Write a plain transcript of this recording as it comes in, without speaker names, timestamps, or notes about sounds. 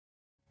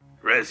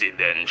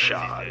Residential.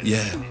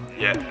 Yeah.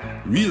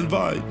 Yeah. Real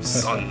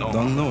vibes.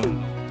 Don't know.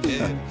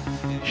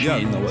 Yeah,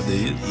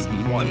 nowadays.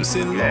 Them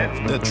say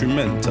love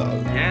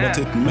detrimental, but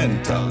it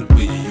mental.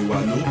 Way you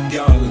are no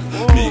girl,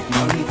 make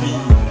man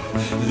feel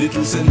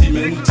little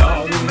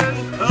sentimental.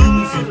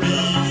 You feel be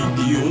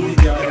the only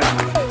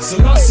girl. So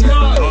that's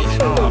why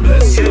I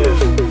bless you.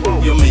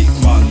 You make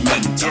man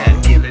mental.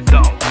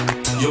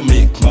 You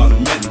make man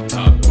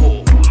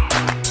mental.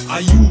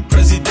 Are you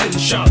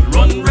presidential?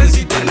 Run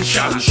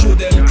residential. Show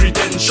them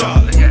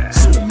credential.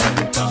 So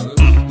mental.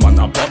 Man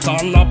a pot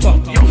and a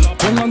pot.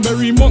 Come and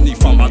bury money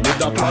from a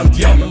dead plant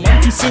yam.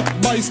 Man to sit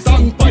by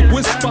standpipe,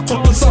 whisper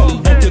couple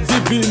song. But the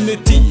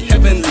divinity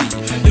heavenly,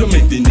 you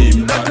make the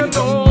name brand.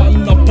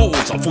 Man a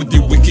pose for the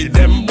wicked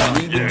them one.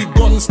 With the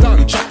gun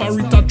stand,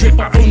 chaparita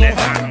draper on no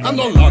hat. I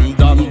know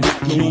London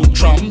with no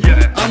tram.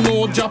 I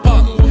know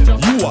Japan.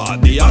 You are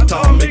the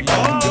atomic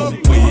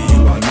bomb. Way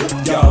you are no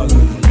girl,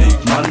 make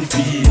man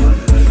feel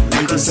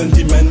little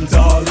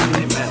sentimental.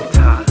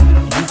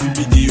 You feel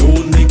be the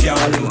only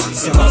girl.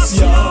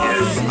 Selassie,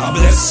 I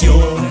bless you.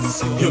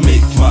 You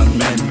make man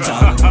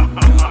mental.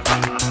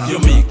 You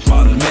make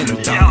man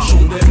mental.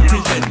 Show them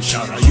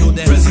credential. You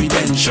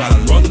presidential.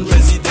 Run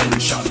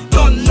residential.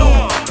 Don't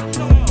know.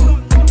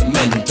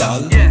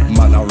 Mental.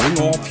 Man a ring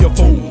off your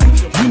phone.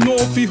 You know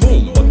if he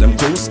home, but them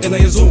close in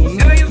a zone.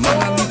 Man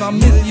a leave a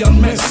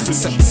million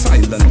messages set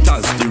silent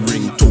as the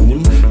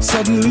ringtone.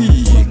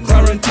 Suddenly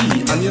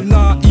clarity, and you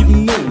not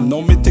even know.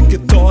 Now me take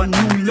it to a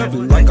new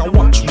level, like a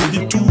watch with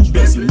the two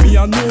bezel. Me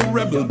a no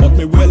rebel, but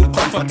me well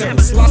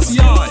comfortable. Slash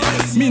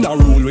eye, me not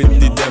rule with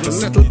the devil.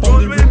 Settle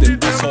on the rhythm,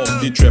 this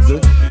off the treble.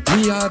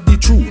 Me are the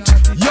truth.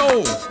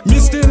 Yo, me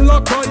still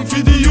a cry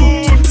for the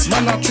youth.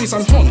 Man a trace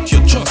and hunt you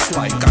just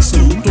like a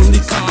snoot. Only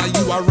car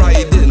you are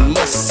riding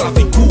must have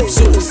it cool.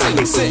 So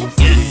sing,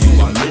 you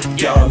a look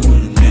girl,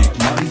 make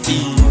man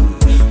feel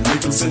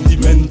little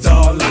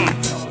sentimental.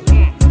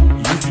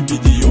 You feel be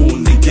the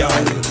only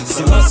girl.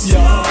 Selassie, I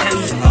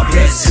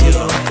bless you.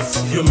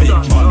 You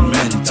make man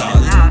mental.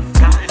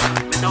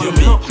 You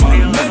make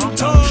man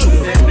mental. Show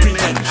them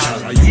credential.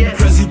 Are you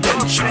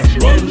presidential?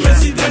 Run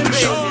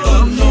residential.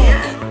 Don't know.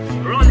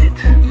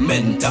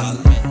 Mental.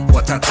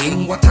 What a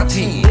thing, what a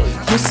thing.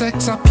 Your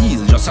sex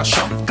appeal, just a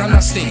shock and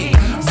a sting.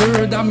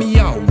 Bird a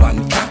meow,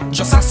 one cat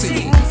just a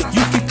sing.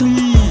 You feel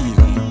clean,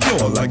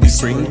 pure like the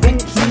spring.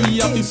 Me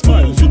happy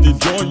smile for the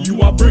joy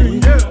you a bring.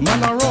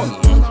 Man a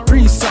run,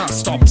 priest a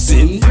stop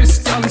sin.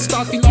 Christian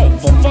start the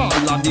love for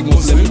fall of the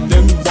Muslim.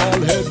 Them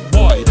bald head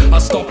boy, I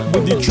stop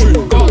with the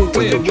trim. God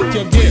play with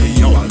your game.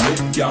 You a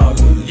look girl,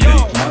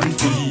 make man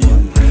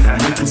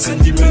feel little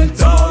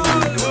sentimental.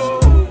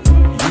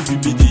 You feel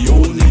be the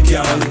only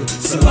girl.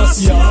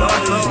 Selassie,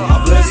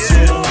 I bless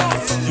you.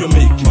 You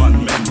make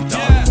man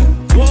mental.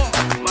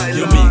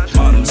 You make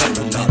man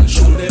mental.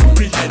 Show them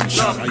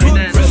credential. You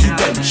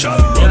residential.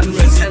 Run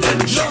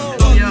residential.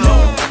 Don't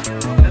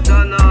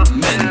know.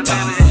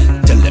 Mental.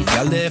 Tell them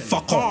girl they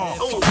fuck off.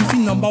 You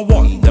feel number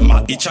one, them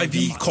a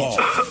HIV call.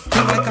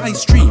 You like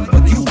ice cream,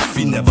 but you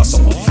feel never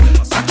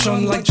soft.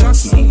 Action like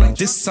Jackson,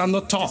 this and no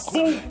talk.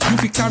 You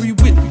feel carry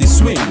with the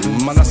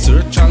swing. Man a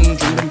search and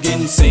dream them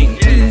gain sing.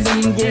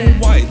 Them go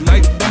wide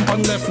like them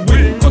on left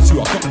wing. Cause you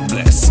are God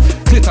bless.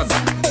 Glitter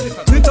down.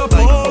 Glitter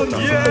ball,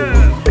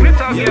 yeah.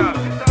 Glitter, yeah.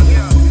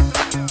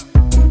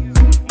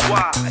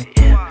 Why?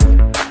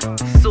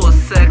 So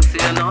sexy,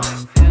 you know.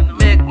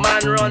 Make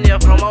man run you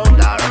from out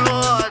the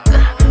road.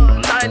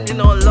 90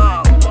 no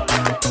long.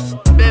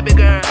 Baby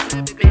girl,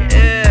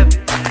 behave.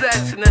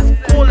 Sexiness,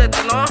 cool it,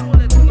 you know.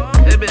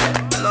 Baby, I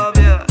love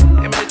you.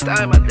 Give me the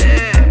time.